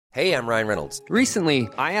Hey, I'm Ryan Reynolds. Recently,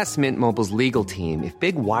 I asked Mint Mobile's legal team if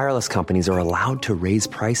big wireless companies are allowed to raise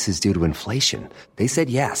prices due to inflation. They said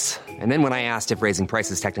yes. And then when I asked if raising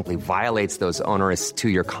prices technically violates those onerous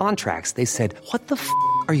two-year contracts, they said, "What the f***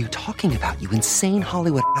 are you talking about, you insane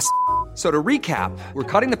Hollywood ass?" So to recap, we're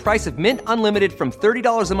cutting the price of Mint Unlimited from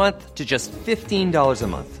 $30 a month to just $15 a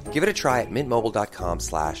month. Give it a try at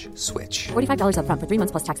mintmobile.com/switch. $45 up front for 3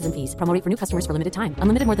 months plus taxes and fees. Promo rate for new customers for limited time.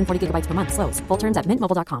 Unlimited more than 40 gigabytes per month. Slows full terms at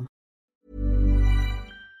mintmobile.com.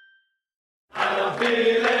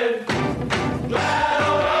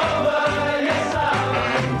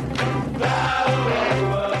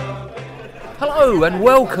 Hello and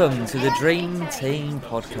welcome to the Dream Team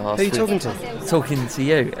podcast. Who are you talking to? Talking to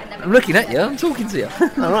you. I'm looking at you, I'm talking to you.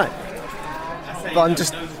 All right. But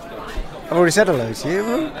I've already said hello to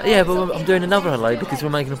you. Yeah, but I'm doing another hello because we're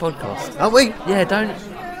making a podcast. Are we? Yeah, don't...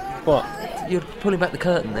 What? You're pulling back the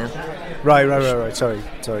curtain now. Right. Sorry,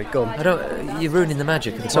 go on. You're ruining the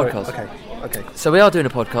magic of the podcast. Okay. So we are doing a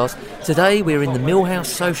podcast. Today we're in the Millhouse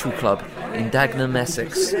Social Club in Dagenham,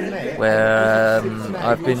 Essex, where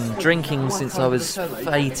I've been drinking since I was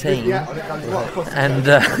 18. And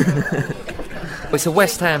it's a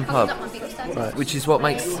West Ham pub, right, which is what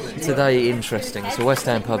makes today interesting. It's a West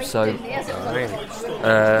Ham pub, so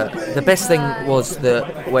the best thing was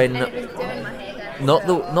that when... Not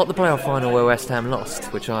the playoff final where West Ham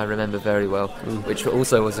lost, which I remember very well, which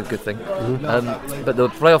also was a good thing. But the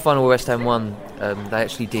playoff final where West Ham won, they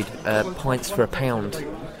actually did pints for £1.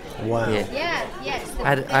 Wow. Yeah.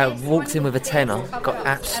 I walked in with a tenner, got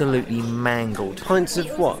absolutely mangled. Pints of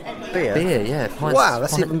what? Beer? Beer, yeah. Pints, wow,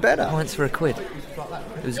 that's even better. Pints for £1.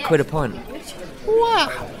 It was £1 a pint.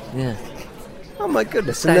 Wow. Yeah. Oh my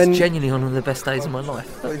goodness. That's genuinely one of the best days of my life.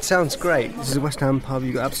 Oh, it sounds great. This is a West Ham pub.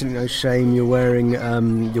 You've got absolutely no shame. You're wearing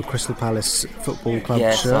your Crystal Palace Football Club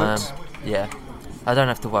shirt. Yes, I am. Yeah. I don't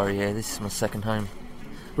have to worry here. This is my second home.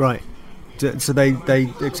 Right. So they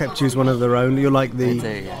accept you as one of their own. You're like They do,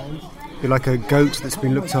 yeah. You're like a goat that's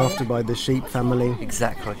been looked after by the sheep family.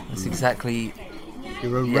 Exactly. That's exactly...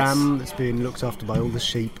 You're a ram that's being looked after by all the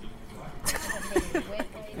sheep.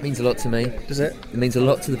 It means a lot to me. Does it? It means a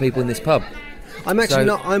lot to the people in this pub. I'm actually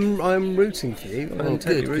not. I'm rooting for you. Oh,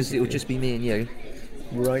 good, because it'll just be me and you.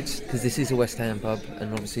 Right. Because this is a West Ham pub,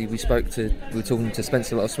 and obviously we were talking to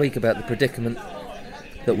Spencer last week about the predicament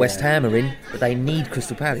that West Ham are in, but they need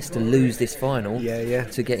Crystal Palace to lose this final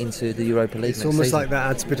to get into the Europa League It's next almost season. like that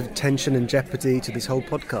adds a bit of tension and jeopardy to this whole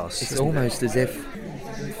podcast. It's almost as if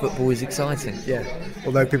football is exciting. Yeah,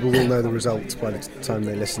 although people will know the results by the time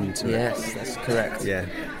they listen to it. Yes, that's correct. Yeah.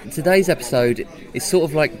 Today's episode is sort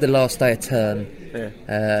of like the last day of term,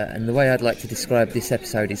 and the way I'd like to describe this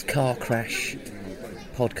episode is car crash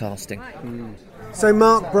podcasting. So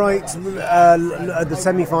Mark Bright at the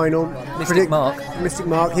semi-final, Mystic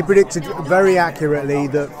Mark, he predicted very accurately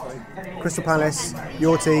that Crystal Palace,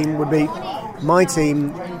 your team, would beat my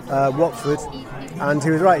team, Watford. And he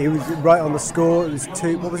was right. He was right on the score. It was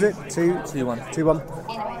 2. What was it? 2-1. 2-1.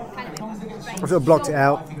 I sort of blocked it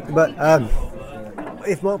out. But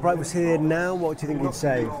if Mark Bright was here now, what do you think he'd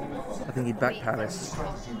say? I think he'd back Palace.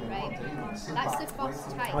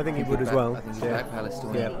 I think he would as well. I think he'd back Palace to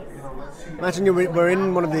win. Yeah. Imagine we're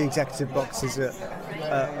in one of the executive boxes at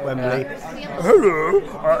Wembley. Hello,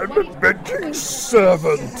 I'm a betting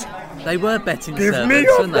servant. They were betting Give servants, me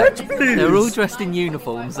your weren't they? bet, please. They were all dressed in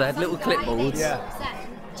uniforms. They had little clipboards,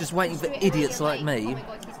 just waiting for idiots like me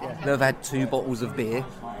who have had 2 bottles of beer.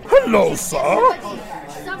 Hello, sir.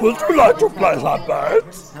 Would you like to place a bet?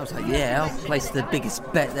 I was like, yeah, I'll place the biggest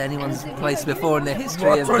bet that anyone's placed before in the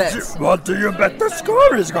history of bets. What do you bet the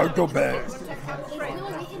score is going to be?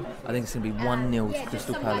 I think it's going to be 1-0 to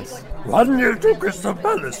Crystal Palace. 1-0 to Crystal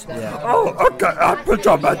Palace? Yeah. Oh, okay, I'll put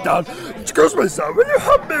your bet down. Excuse me, sir, will you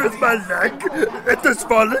help me with my leg? It is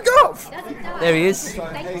falling off. There he is.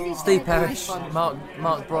 Steve Parish,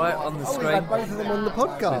 Mark Bright on the screen. We've had both of them on the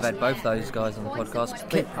podcast. We've had both those guys on the podcast.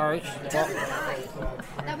 Steve Parish.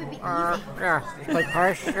 Steve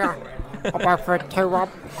Parish, I'll go for a 2-1.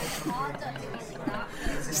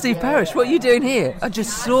 Steve Parish, what are you doing here? I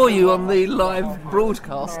just saw you on the live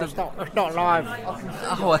broadcast. It's not live.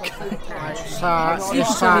 Oh, okay. So you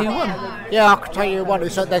can tell me you won. Yeah, I can tell you what.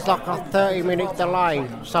 There's like a 30-minute delay,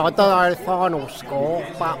 so I don't know the final score,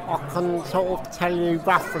 but I can sort of tell you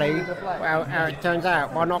roughly how it turns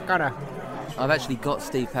out. But I'm not gonna. I've actually got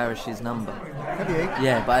Steve Parish's number. Have you?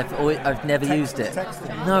 Yeah, but I've never used it.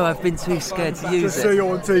 No, I've been too scared to use Just see you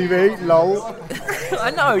on TV, lol.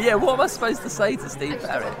 I know, yeah, what am I supposed to say to Steve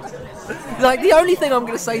Parish? Like, the only thing I'm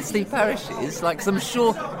going to say to Steve Parish is, like, 'cause I'm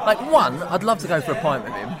sure, like, one, I'd love to go for a pint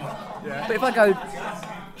with him. But if I go,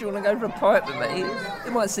 do you want to go for a pint with me?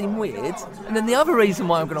 It might seem weird. And then the other reason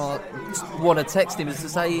why I'm going to want to text him is to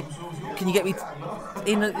say, can you get me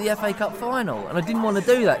in at the FA Cup final? And I didn't want to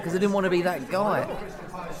do that because I didn't want to be that guy.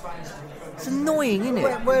 It's annoying, isn't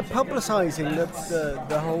it? We're publicising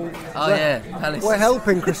the whole... Oh, yeah, Palace. We're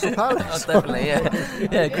helping Crystal Palace. Oh, definitely, yeah.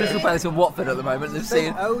 Yeah, Crystal Palace and Watford at the moment. They've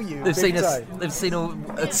seen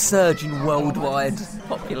a surge in worldwide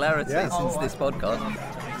popularity since this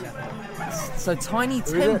podcast. So Tiny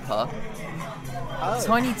Temper...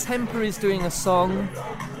 Tiny Temper is doing a song...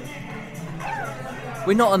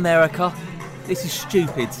 We're not America. This is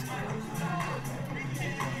stupid.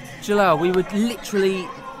 Jalal, we were literally...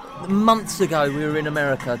 Months ago, we were in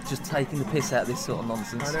America just taking the piss out of this sort of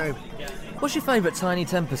nonsense. I know. What's your favourite Tiny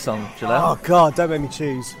Temper song, Jalal? Oh, God, don't make me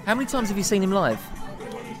choose. How many times have you seen him live?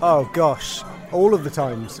 Oh, gosh. All of the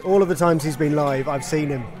times. All of the times he's been live, I've seen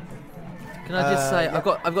him. Can I just say, I've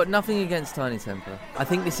got nothing against Tiny Temper. I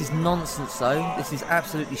think this is nonsense, though. This is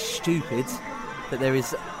absolutely stupid that there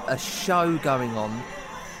is a show going on.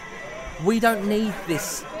 We don't need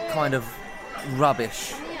this kind of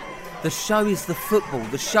rubbish. The show is the football.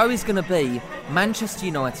 The show is going to be Manchester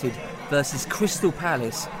United versus Crystal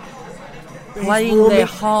Palace playing their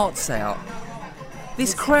hearts out.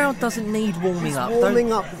 This crowd doesn't need warming up. No.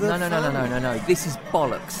 This is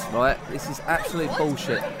bollocks, right? This is absolute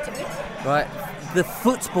bullshit, right? The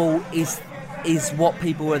football is what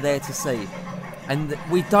people are there to see. And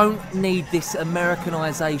we don't need this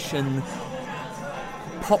Americanisation,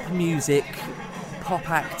 pop music, pop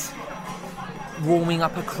act warming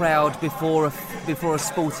up a crowd before a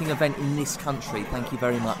sporting event in this country. Thank you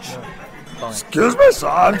very much. Bye. Excuse me, sir,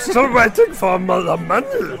 I'm still waiting for the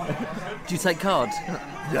menu. Do you take card?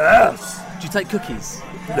 Yes. Do you take cookies?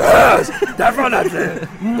 Yes, definitely.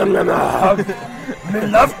 We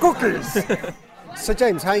love cookies. So,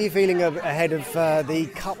 James, how are you feeling ahead of the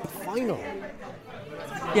Cup final?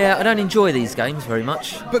 Yeah, I don't enjoy these games very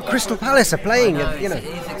much. But Crystal Palace are playing it, you know.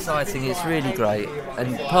 It's exciting, it's really great.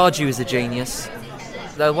 And Pardew is a genius.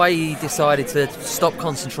 The way he decided to stop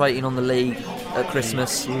concentrating on the league at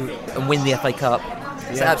Christmas and win the FA Cup,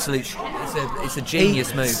 it's absolute. It's a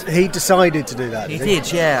genius move. He decided to do that. He did,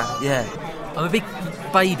 yeah. I'm a big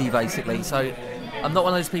baby, basically, so I'm not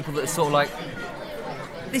one of those people that are sort of like,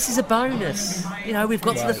 this is a bonus. You know, we've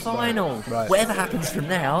got to the final. Right. Whatever happens from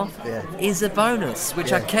now is a bonus,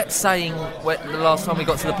 which I kept saying the last time we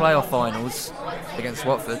got to the playoff finals against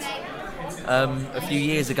Watford. A few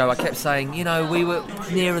years ago, I kept saying, you know, we were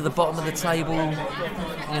nearer the bottom of the table,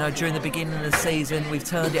 you know, during the beginning of the season. We've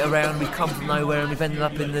turned it around, we've come from nowhere, and we've ended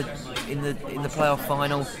up in the playoff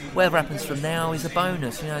final. Whatever happens from now is a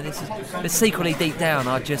bonus. You know, but secretly deep down,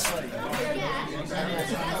 I just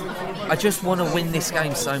want to win this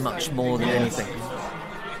game so much more than anything.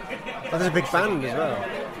 Oh, there's a big band as well.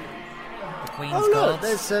 The Queen's Guards. Guards.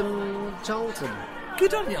 There's Charlton.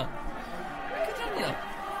 Good on you.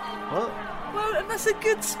 What? Well, and that's a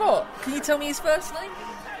good spot. Can you tell me his first name?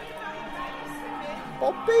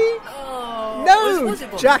 Bobby? Oh, No, was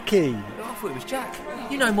it Bobby? Jackie. Oh, I thought it was Jack.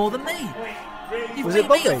 You know more than me. You've Was beat it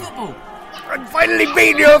me at Bobby? football. I finally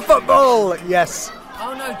beat you at football. Yes.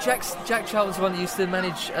 Oh no, Jack Charlton's the one that used to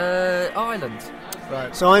manage Ireland.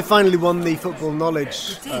 Right. So I finally won the football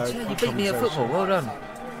knowledge. You did, yeah. You beat me at football. Well done.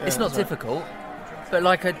 It's not difficult, but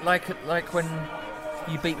like when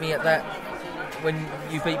you beat me at that. When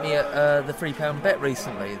you beat me at the £3 bet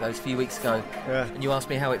recently, those few weeks ago, and you asked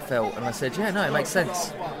me how it felt, and I said, yeah, no, it makes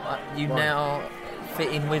sense. You now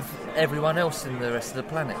fit in with everyone else in the rest of the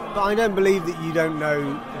planet. But I don't believe that you don't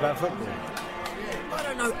know about football. I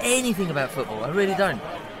don't know anything about football, I really don't.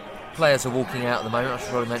 Players are walking out at the moment, I should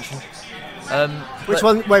probably mention. Which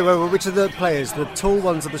one? Wait, which are the players? The tall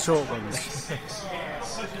ones or the short ones?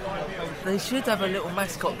 They should have a little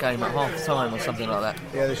mascot game at half time or something like that.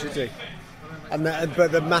 Yeah, they should do.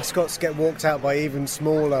 But the mascots get walked out by even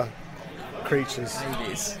smaller creatures.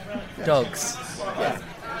 Babies. Dogs.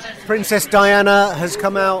 Princess Diana has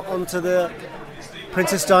come out onto the...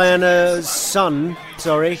 Princess Diana's son,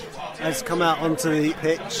 has come out onto the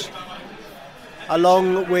pitch,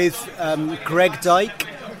 along with Greg Dyke.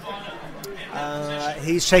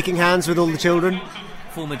 He's shaking hands with all the children.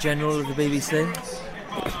 Former general of the BBC.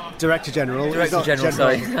 Director General,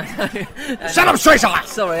 sorry. Shut up, Tracer!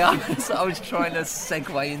 Sorry, I was trying to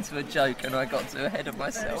segue into a joke and I got too ahead of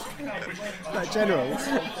myself. Generals.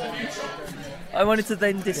 I wanted to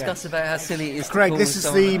then discuss about how silly it is. Craig, this is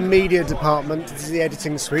the media department. This is the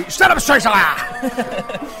editing suite. Shut up, Tracer!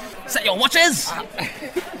 Set your watches.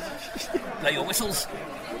 Play your whistles.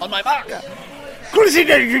 On my mark. Crazy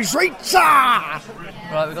editing suite. Right,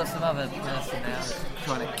 we've got some other person now.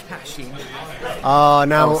 trying to cash in.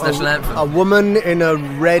 Now Oh, national anthem. a woman in a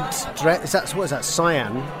red dress. What is that?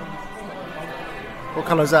 Cyan. What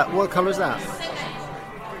colour is that? What colour is that?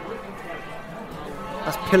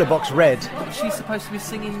 That's pillar box red. Is she supposed to be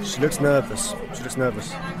singing? She looks nervous.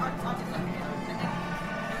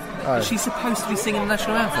 Is she supposed to be singing the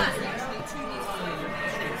national anthem?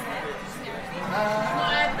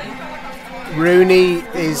 Rooney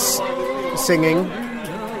is singing.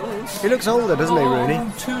 He looks older, doesn't he, Rooney?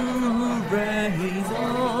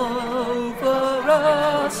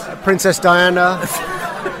 Princess Diana.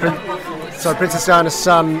 Princess Diana's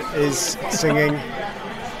son is singing.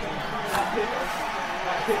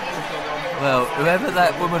 Well, whoever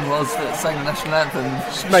that woman was that sang the national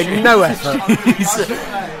anthem, She made no effort.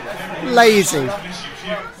 Lazy.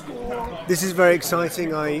 This is very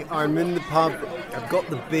exciting. I'm in the pub. I've got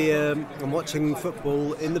the beer. I'm watching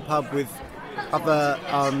football in the pub with other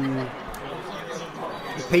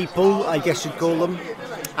people, I guess you'd call them,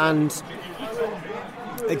 and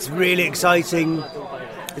it's really exciting.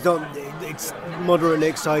 It's moderately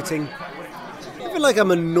exciting. I feel like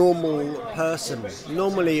I'm a normal person.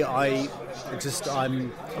 Normally, I'm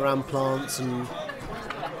around plants, and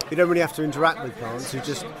you don't really have to interact with plants. You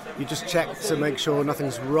just check to make sure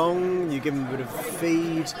nothing's wrong. You give them a bit of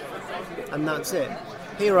feed, and that's it.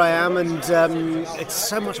 Here I am, and it's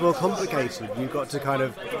so much more complicated. You've got to kind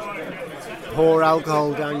of pour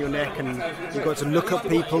alcohol down your neck, and you've got to look at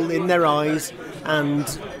people in their eyes and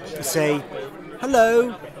say,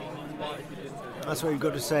 hello. That's what you've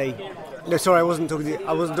got to say. No, sorry, I wasn't talking to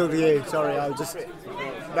you. Sorry, I was just...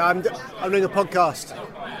 No, I'm doing a podcast.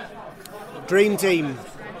 Dream Team.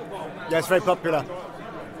 Yeah, it's very popular.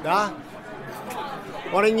 Ah?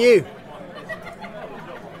 Why don't you?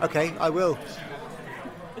 Okay, I will.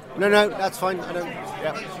 No, that's fine. I don't...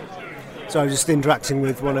 Yeah. So I was just interacting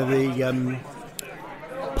with one of the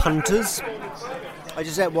punters. I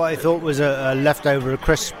just ate what I thought was a leftover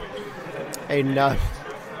crisp in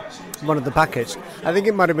one of the packets. I think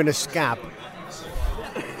it might have been a scab.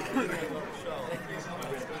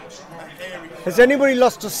 Has anybody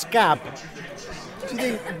lost a scab? Do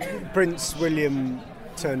you think Prince William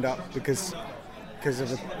turned up because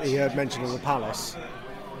he heard mention of the palace?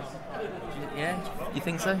 Yeah, you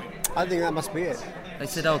think so? I think that must be it. They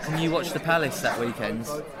said, "Oh, can you watch the Palace that weekend?"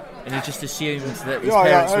 And he just assumed that his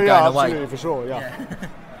parents were going away. Absolutely, for sure. Yeah.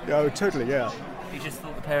 Yeah, totally. Yeah. He just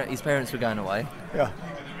thought his parents were going away. Yeah.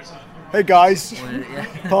 Hey guys, Well, yeah.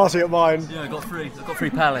 party at mine. Yeah, I got free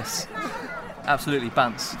Palace. Absolutely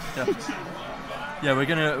bants. Yeah, we're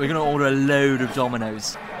gonna order a load of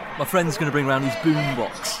Dominoes. My friend's gonna bring around his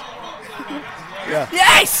boombox. Yeah.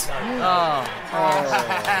 Yes!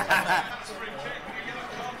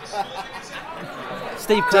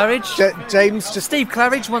 Steve Claridge. Steve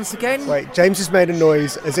Claridge once again. Wait, James has made a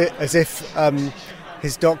noise as if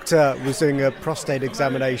his doctor was doing a prostate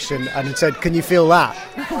examination and had said, "Can you feel that?"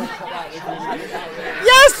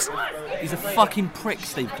 Yes! He's a fucking prick,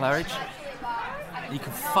 Steve Claridge. He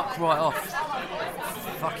can fuck right off.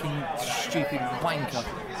 Fucking stupid wanker.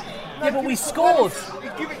 Yeah, but we scored.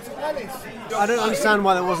 I don't understand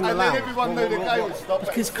why that wasn't allowed.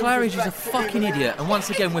 Because Claridge is a fucking idiot, and once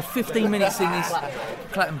again we're 15 minutes in this.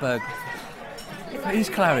 Clattenburg. Who's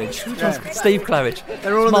Claridge? Steve Claridge.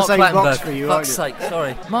 They're all in the same box for you, aren't Fuck's you? sake,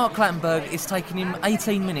 sorry. Mark Clattenburg is taking him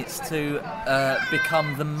 18 minutes to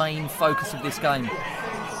become the main focus of this game.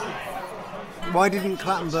 Why didn't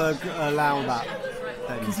Clattenburg allow that?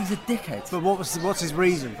 Because he's a dickhead. But what's his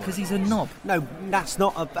reason? Because he's a knob. No, that's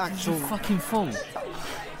not an He's actual. a fucking fool.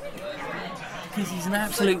 Because he's an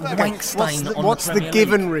absolute wank stain on What's the the Premier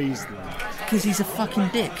given League. reason? Because he's a fucking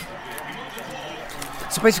dick.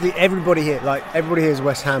 So basically, everybody here is a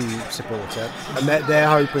West Ham supporter, and they're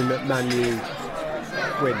hoping that Man U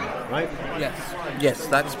win, right? Yes,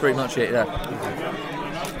 that's pretty much it. Yeah.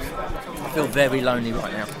 I feel very lonely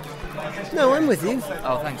right now. No, I'm with you.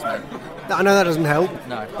 Oh, thanks, mate. I know that doesn't help.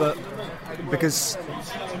 No. But because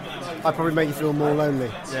I probably make you feel more lonely.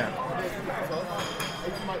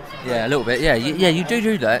 Yeah, a little bit. Yeah, you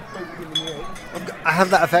do that. I have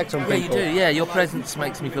that effect on Yeah, people. you do. Yeah, your presence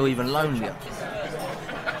makes me feel even lonelier.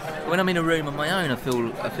 When I'm in a room on my own, I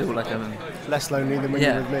feel like I'm Less lonely than when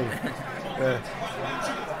Yeah. you're with me. Yeah.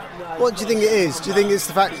 What do you think it is? Do you think it's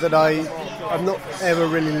the fact that I'm not ever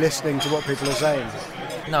really listening to what people are saying?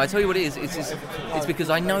 No, I tell you what it is. It's because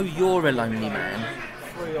I know you're a lonely man,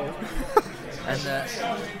 and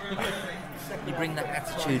you bring that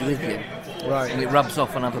attitude with you, Right. and it rubs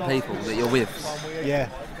off on other people that you're with. Yeah.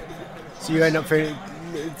 So you end up feeling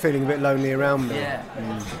a bit lonely around me. Yeah.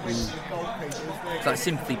 It's like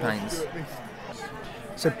sympathy pains.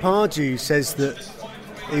 So Pardew says that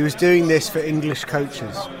He was doing this for English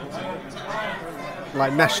coaches,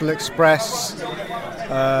 like National Express,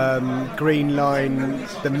 Green Line,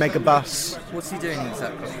 the Megabus. What's he doing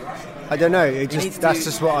exactly? I don't know. That's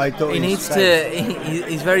just what I thought.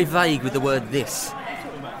 He's very vague with the word "this."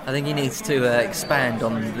 I think he needs to expand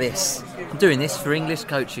on this. I'm doing this for English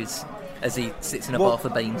coaches as he sits in a bath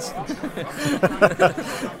of beans.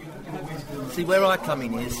 See, where I come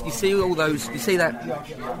in is, you see all those, you see that,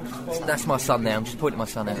 that's my son there, I'm just pointing my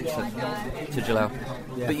son out to Jalal.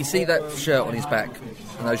 Yeah. But you see that shirt on his back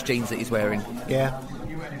and those jeans that he's wearing? Yeah.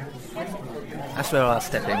 That's where I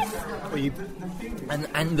step in. Well,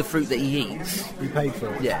 and the fruit that he eats. You paid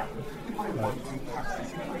for it? Yeah. Right.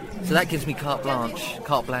 So that gives me carte blanche.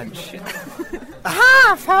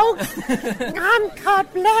 Aha, folks! I'm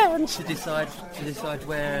carte blanche. To decide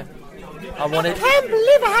where I wanted. I can't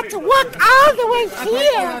believe I had to walk all the way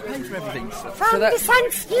here. I paid for everything. From the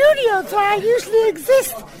Sun Studios, where I usually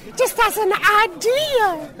exist, just as an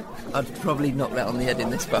idea. I'd probably knock that on the head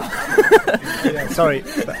in this bar. Yeah, sorry,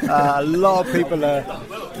 a lot of people are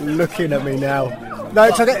looking at me now. No,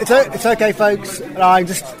 it's okay. It's okay, folks. I'm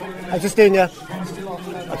just doing a.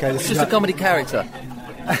 Okay, it's just a comedy character.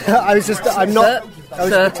 I was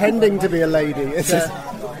pretending to be a lady.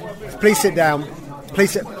 Please sit down.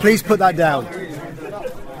 Please put that down.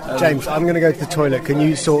 James, I'm going to go to the toilet. Can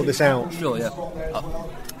you sort this out? Sure, yeah.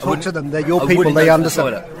 Talk to them. They're your people. They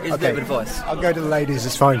understand. It's a bit of advice. I'll go to the ladies.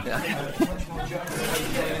 It's fine. Yeah.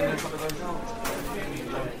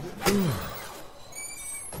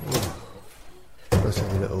 Let's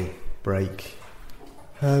have a little break.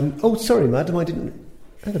 Sorry, madam. I didn't.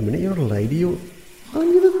 Wait a minute. You're not a lady. Aren't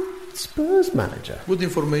you the Spurs manager? Good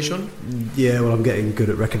information. Yeah. Well, I'm getting good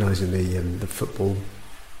at recognising the football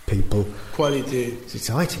people. Quality. It's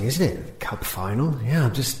exciting, isn't it? Cup final. Yeah.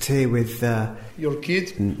 I'm just here with. Your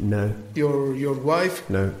kid? No. Your wife?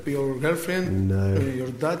 No. Your girlfriend? No.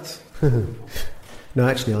 Your dad? No,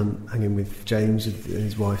 actually, I'm hanging with James and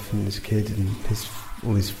his wife and his kid and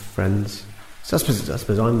all his friends. So I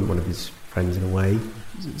suppose I'm one of his friends in a way.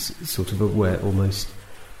 It's sort of we're almost,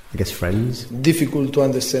 I guess, friends. Difficult to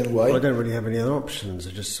understand why. Well, I don't really have any other options.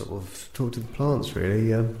 I just sort of talk to the plants,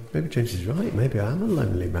 really. Maybe James is right. Maybe I am a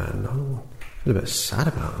lonely man. I'm a little bit sad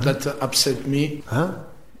about that. That upset me. Huh?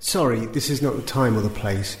 Sorry, this is not the time or the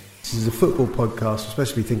place. This is a football podcast. We're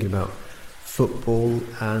supposed to be thinking about football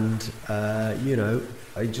and,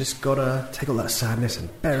 I just gotta take all that sadness and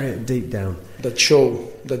bury it deep down. That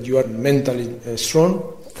show that you are mentally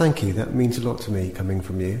strong. Thank you, that means a lot to me coming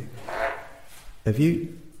from you. Have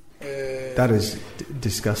you? That is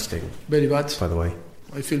disgusting. Very bad. By the way.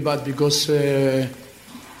 I feel bad because that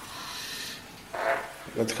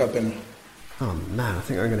happened. Oh man, I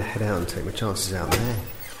think I'm going to head out and take my chances out there.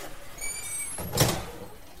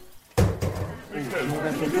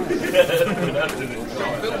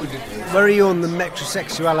 Where are you on the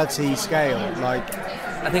metrosexuality scale?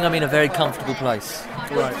 I think I'm in a very comfortable place.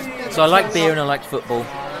 Right. So I like beer and I like football.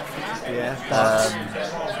 Yeah.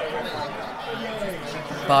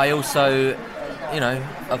 But I also,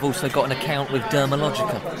 I've also got an account with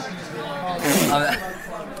Dermalogica.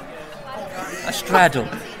 I straddle.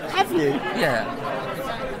 Have you? Yeah.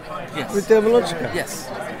 Yes. With Dermalogica? Yes.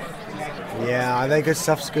 Yeah, I think good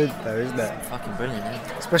stuff's good though, isn't it? Fucking brilliant,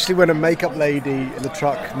 yeah. Especially when a makeup lady in the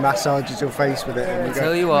truck massages your face with it. And you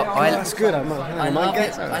tell you what, that's good. I love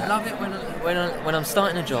it. I love it when I'm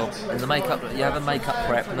starting a job and you have a makeup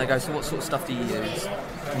prep and they go, so what sort of stuff do you use?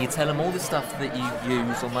 And you tell them all the stuff that you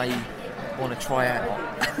use or may want to try out.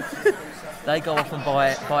 They go off and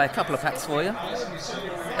buy a couple of packs for you.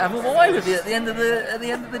 Have them away with you at the end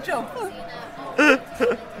of the job.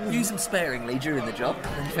 Use them sparingly during the job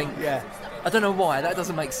and think, yeah. I don't know why, that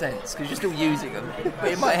doesn't make sense because you're still using them.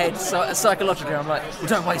 But in my head, psychologically, I'm like, well,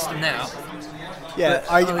 don't waste them now. Yeah,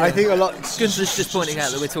 I think a lot. Gunther's just pointing out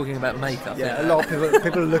that we're talking about makeup. Yeah, a lot of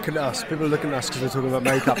people are looking at us. People are looking at us because we're talking about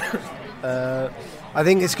makeup. I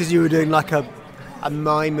think it's because you were doing like a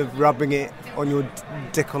mime of rubbing it on your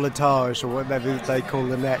décolletage or whatever they call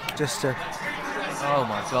the neck, just to. Oh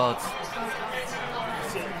my God.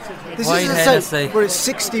 This is we're at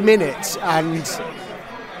 60 minutes and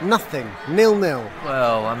nothing, 0-0.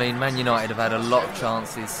 Well, I mean, Man United have had a lot of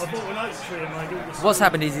chances. What's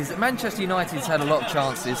happened is that Manchester United's had a lot of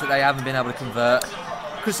chances that they haven't been able to convert.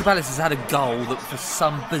 Crystal Palace has had a goal that for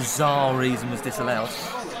some bizarre reason was disallowed.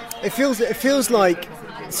 It feels like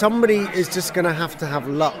somebody is just going to have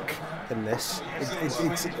luck in this.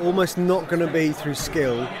 It's almost not going to be through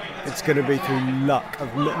skill. It's going to be through luck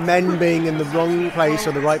of men being in the wrong place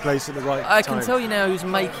or the right place at the right time. I can tell you now who's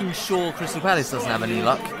making sure Crystal Palace doesn't have any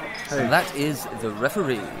luck. And that is the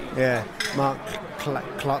referee. Yeah, Mark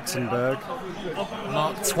Clattenburg.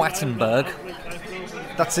 Mark Twattenberg.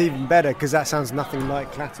 That's even better because that sounds nothing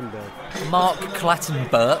like Clattenburg. Mark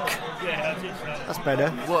Clattenburg. That's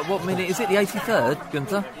better. What minute is it? The 83rd,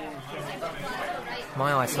 Gunther?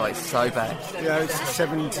 My eyesight's so bad. Yeah, it's the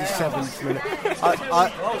 77th minute.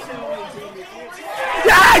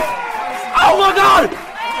 Yes! Oh my God!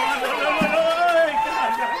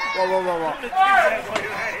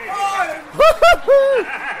 Whoa.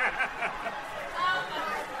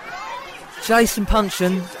 Jason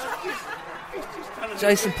Punchin's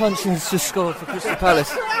just scored for Crystal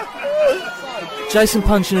Palace. Jason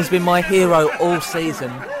Punchin has been my hero all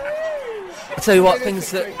season. I tell you what,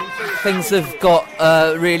 things have got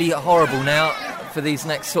really horrible now for these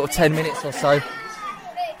next sort of 10 minutes or so.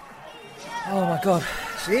 Oh my God!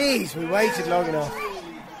 Jeez, we waited long enough.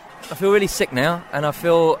 I feel really sick now, and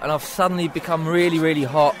I've suddenly become really, really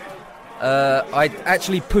hot. I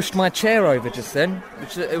actually pushed my chair over just then,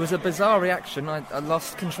 which it was a bizarre reaction. I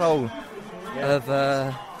lost control of.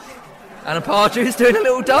 And Pardew's doing a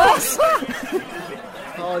little dance.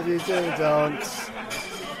 Pardew's doing a dance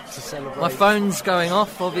to celebrate. My phone's going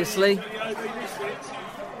off, obviously.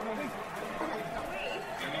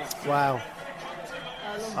 Wow.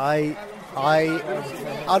 I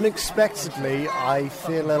unexpectedly I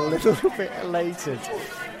feel a little bit elated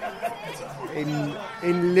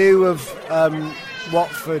in lieu of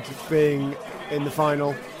Watford being in the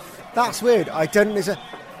final. That's weird. I don't. It's a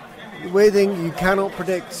weird thing. You cannot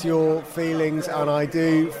predict your feelings, and I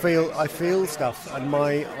feel stuff, and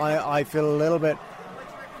I feel a little bit.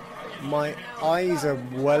 My eyes are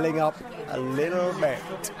welling up a little bit.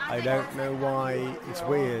 I don't know why. It's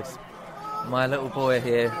weird. My little boy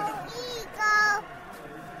here.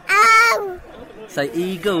 Say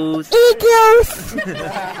Eagles. Eagles!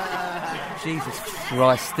 Jesus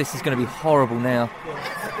Christ, this is going to be horrible now.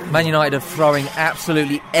 Man United are throwing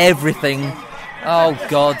absolutely everything. Oh,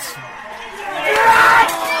 God.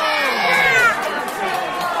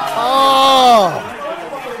 Oh!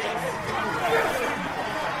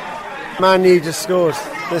 Man U just scored.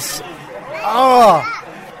 This. Oh!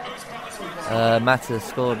 Mata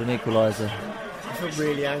scored an equaliser. I feel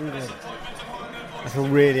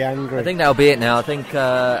really angry. I think that'll be it now. I think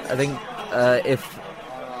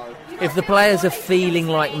if the players are feeling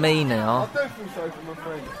like me now,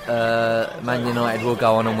 Man United will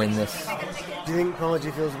go on and win this. Do you think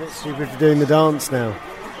Pardew feels a bit stupid for doing the dance now?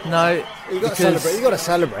 No, you've got to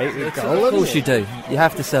celebrate with a goal. Of course you do. You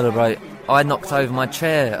have to celebrate. I knocked over my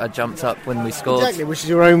chair. I jumped up when we scored. Exactly, which is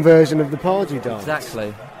your own version of the Pardew dance.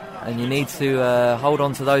 Exactly. And you need to hold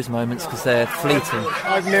on to those moments because they're fleeting.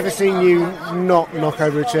 I've never seen you not knock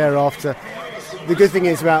over a chair after. The good thing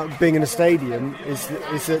is about being in a stadium is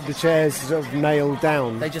that the chairs sort of nailed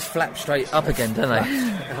down. They just flap straight up again, don't they?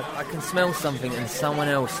 I can smell something and someone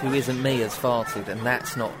else who isn't me has farted, and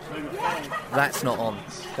that's not on.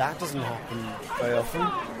 That doesn't happen very often.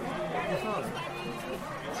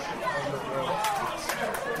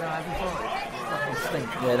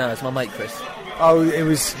 Yeah, no, it's my mate Chris. Oh, it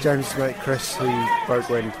was James' mate Chris who broke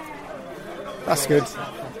wind. That's good.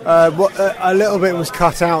 A little bit was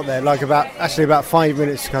cut out there, like about 5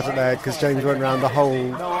 minutes cut it there because James went around the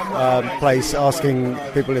whole place asking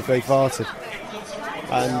people if they farted,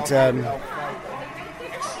 and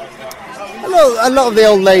a lot of the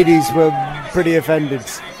old ladies were pretty offended.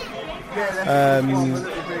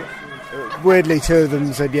 Weirdly, two of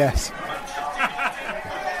them said yes.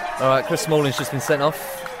 All right, Chris Smalling's just been sent off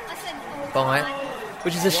by,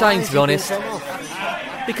 which is a shame to be honest,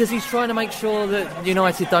 because he's trying to make sure that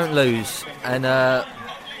United don't lose. And I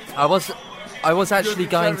was actually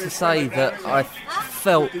going to say that I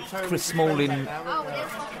felt Chris Smalling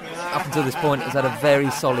up until this point has had a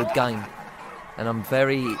very solid game, and I'm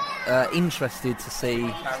very interested to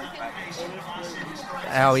see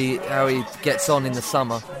how he gets on in the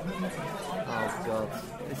summer. Oh God,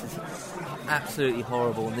 this is absolutely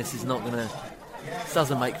horrible, and this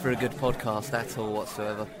doesn't make for a good podcast at all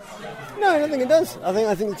whatsoever. No, I don't think it does.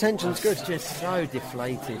 I think the tension's good. It's just so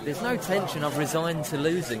deflated. There's no tension. I've resigned to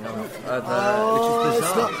losing, which is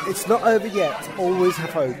bizarre. It's not over yet. Always have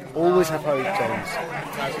hope. Always have hope, James.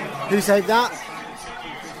 Who saved that?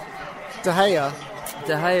 De Gea.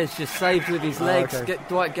 De Gea's just saved with his legs. Okay.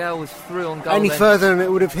 Dwight Gale was through on goal. Any further and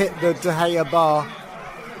it would have hit the De Gea bar.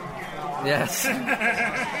 Yes.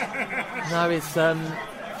 No, it's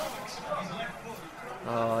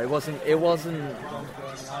it wasn't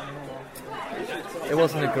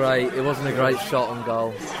a great shot on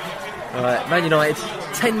goal. All right, Man United,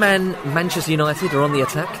 10-man Manchester United are on the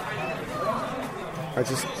attack.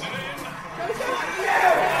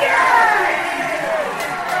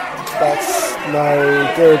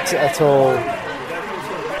 No good at all.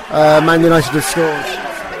 Man United have scored.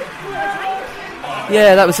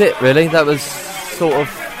 Yeah, that was it, really. That was sort of...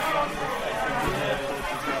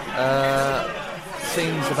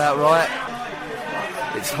 seems about right.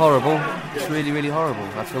 It's horrible. It's really, really horrible.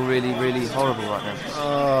 I feel really, really horrible right now.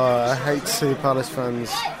 Oh, I hate to see Palace fans.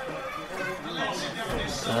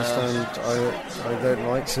 I don't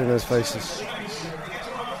like seeing those faces.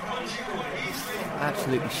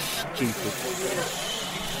 Absolutely stupid.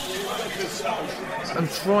 I'm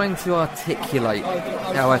trying to articulate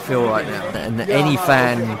how I feel right now, and any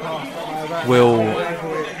fan will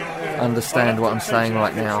understand what I'm saying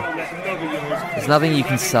right now. There's nothing you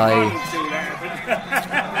can say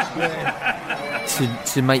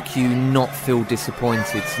to make you not feel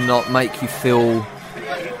disappointed, to not make you feel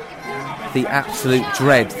the absolute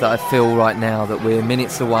dread that I feel right now, that we're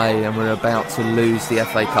minutes away and we're about to lose the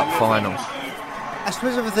FA Cup final. I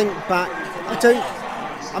suppose if I think back,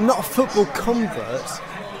 I'm not a football convert,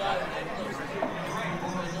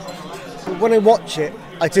 but when I watch it,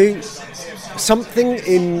 I do something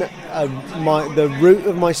in the root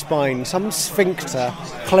of my spine, some sphincter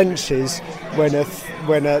clenches when a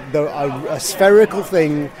spherical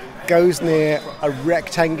thing goes near a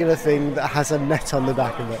rectangular thing that has a net on the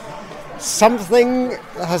back of it. Something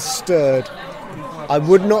has stirred. I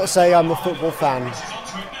would not say I'm a football fan.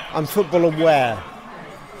 I'm football aware,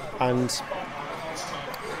 and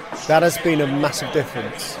that has been a massive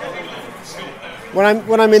difference. When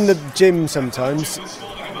I'm in the gym, sometimes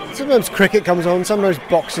cricket comes on, sometimes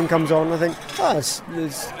boxing comes on. I think, there's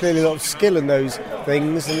clearly a lot of skill in those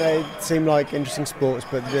things, and they seem like interesting sports,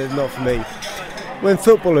 but they're not for me. When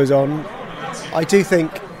football is on, I do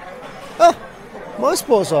think, my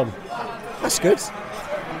sport's on. That's good.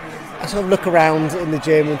 I sort of look around in the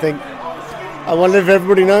gym and think, I wonder if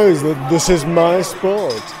everybody knows that this is my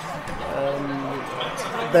sport.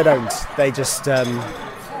 They don't. They just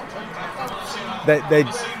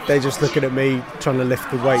they're just looking at me trying to lift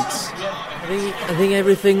the weights. I think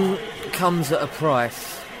everything comes at a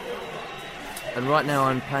price, and right now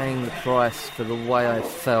I'm paying the price for the way I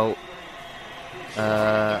felt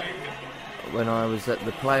when I was at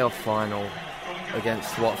the playoff final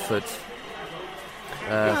against Watford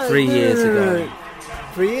 3 years ago.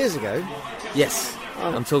 3 years ago? Yes.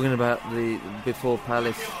 Oh. I'm talking about before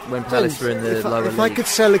Palace, when Palace were in the lower league. If I could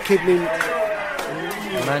sell a kidney...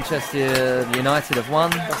 Manchester United have won.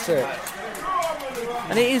 That's it.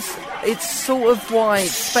 And it's sort of what I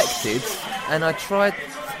expected, and I tried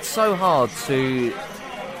so hard to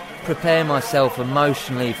prepare myself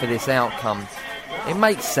emotionally for this outcome. It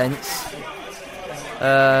makes sense.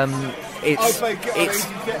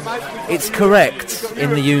 It's correct in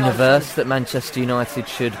the universe that Manchester United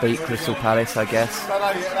should beat Crystal Palace, I guess.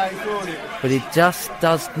 But it just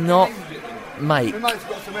does not make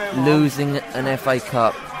losing an FA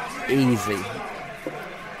Cup easy.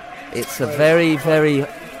 It's a very, very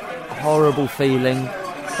horrible feeling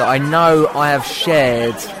that I know I have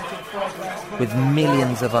shared with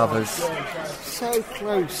millions of others. So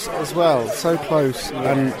close as well, so close.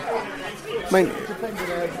 And mate,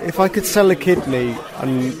 if I could sell a kidney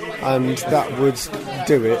and that would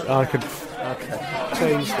do it, I could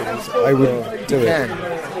change things. I would do it.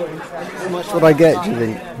 How much would I get, do you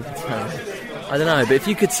think? I don't know, but if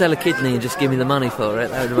you could sell a kidney and just give me the money for it,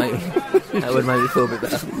 that would make me feel a bit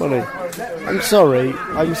better. Money. I'm sorry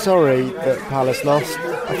that Palace lost.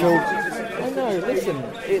 I feel... I know, listen,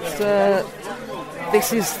 it's...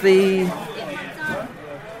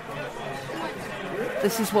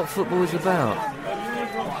 This is what football is about.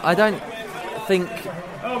 I don't think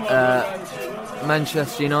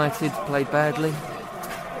Manchester United played badly.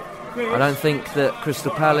 I don't think that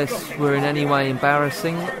Crystal Palace were in any way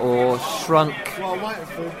embarrassing or shrunk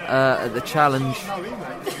at the challenge.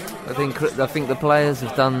 I think the players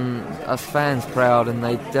have done us fans proud, and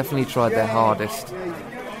they definitely tried their hardest.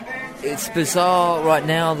 It's bizarre right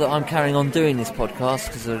now that I'm carrying on doing this podcast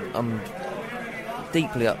because I'm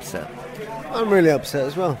deeply upset. I'm really upset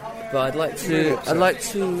as well. But I'd like to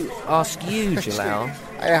ask you, Jalal.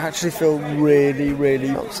 I actually feel really,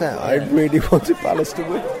 really upset. Yeah. I really wanted Palace to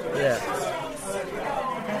win. Yeah.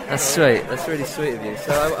 That's sweet. That's really sweet of you.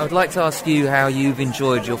 So I would like to ask you how you've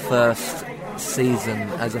enjoyed your first season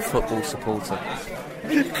as a football supporter.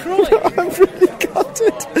 You're crying. I'm really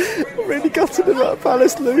gutted. I'm really gutted about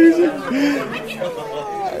Palace losing.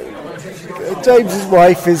 James's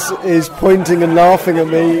wife is pointing and laughing at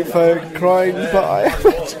me for crying, but I am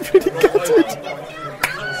actually really gutted.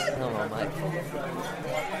 Come on, mate.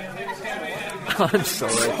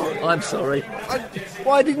 I'm sorry.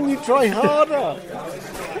 Why didn't you try harder?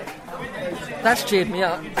 That's cheered me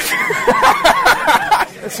up.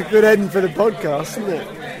 That's a good end for the podcast, isn't it?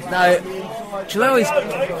 No,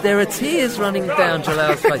 there are tears running down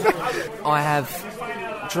Jalal's face. I have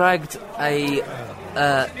dragged a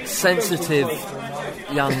sensitive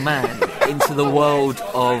young man into the world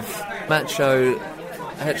of macho,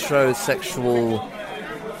 heterosexual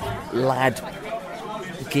lad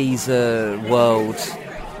geezer world,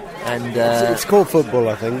 and it's called football,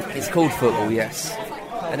 I think. It's called football, yes,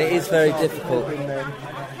 and it is very difficult.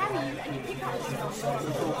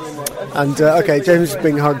 And okay, James is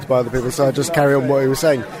being hugged by other people, so I'll just carry on what he was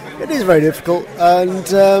saying. It is very difficult, and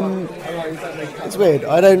it's weird.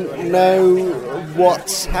 I don't know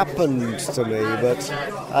what's happened to me, but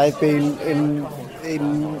I've been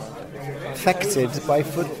infected by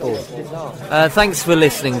football. Thanks for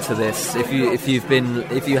listening to this. If you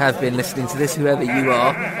have been listening to this, whoever you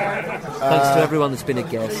are, thanks to everyone that's been a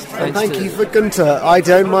guest. Thank you for Gunter. I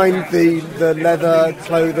don't mind the leather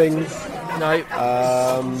clothing. No.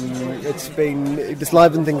 It's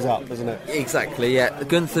livened things up, isn't it? Exactly, yeah.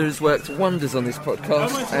 Gunther has worked wonders on this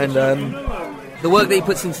podcast, and the work that he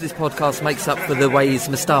puts into this podcast makes up for the way his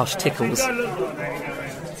moustache tickles.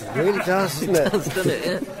 It really does, doesn't it? It does, doesn't it?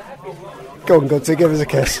 Yeah. Go on, Gunther, give us a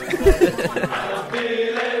kiss.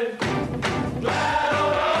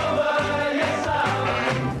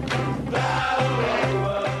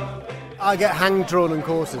 I get hanged, drawn and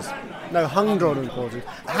quarters. No, hung, drawn and quarters.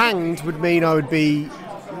 Hanged would mean I would be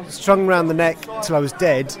strung around the neck till I was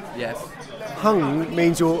dead. Yes. Hung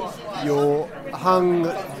means you're hung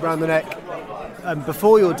around the neck, and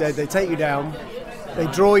before you're dead, they take you down. They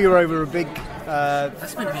draw you over a big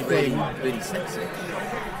That's meant to be thing. really sexy.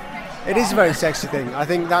 It is a very sexy thing. I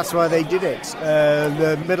think that's why they did it.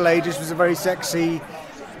 The Middle Ages was a very sexy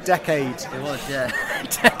decade. It was, yeah.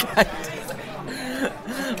 Decade.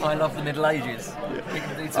 I love the Middle Ages. We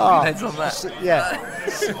can do some heads on that. Yeah.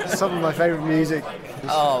 Some of my favourite music.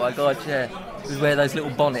 Oh my god, yeah. We wear those little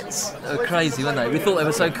bonnets. They were crazy, weren't they? We thought they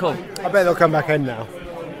were so cool. I bet they'll come back in now.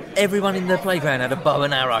 Everyone in the playground had a bow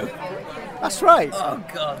and arrow. That's right. Oh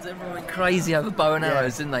god, everyone went crazy over bow and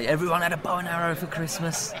arrows, didn't they? Everyone had a bow and arrow for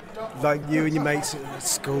Christmas. Like you and your mates at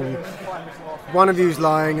school. One of you's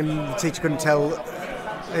lying and the teacher couldn't tell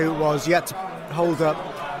who it was. You had to hold up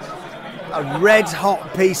a red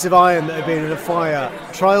hot piece of iron that had been in a fire.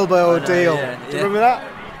 Trial by ordeal. Yeah. Do you remember that?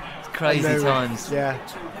 It's crazy times. Yeah.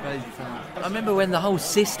 Crazy times. I remember when the whole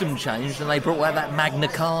system changed and they brought out that Magna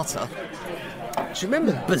Carta. Do you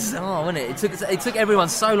remember? Bizarre, wasn't it? It took everyone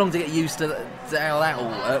so long to get used to how that all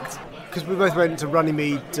worked. Because we both went to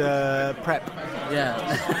Runnymede prep. Yeah.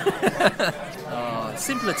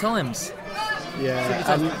 Simpler times. Yeah.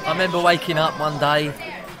 I remember waking up one day.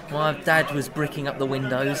 My dad was bricking up the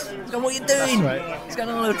windows. He's going, what are you doing? That's right. He's going,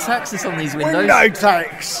 a little taxes on these windows. Window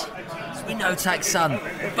tax! It's window tax, son.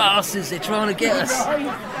 Bastards, they're trying to get us.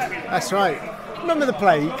 That's right. Remember the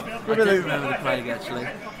plague? I do remember the plague, actually.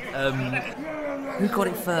 Who got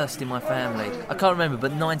it first in my family? I can't remember,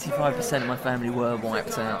 but 95% of my family were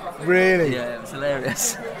wiped out. Really? Yeah, it was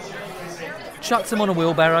hilarious. Chucked them on a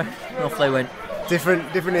wheelbarrow, and off they went.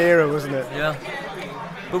 Different era, wasn't it? Yeah.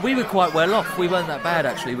 But we were quite well off. We weren't that bad,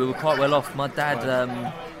 actually. We were quite well off. My dad,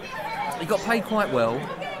 he got paid quite well,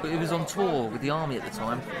 but he was on tour with the army at the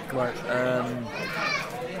time. Right.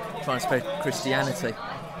 Trying to spread Christianity.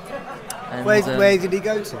 And, where did he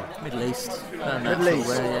go to? Middle East. Middle East?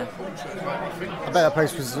 Yeah. I bet that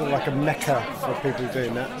place was like a mecca for people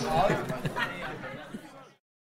doing that.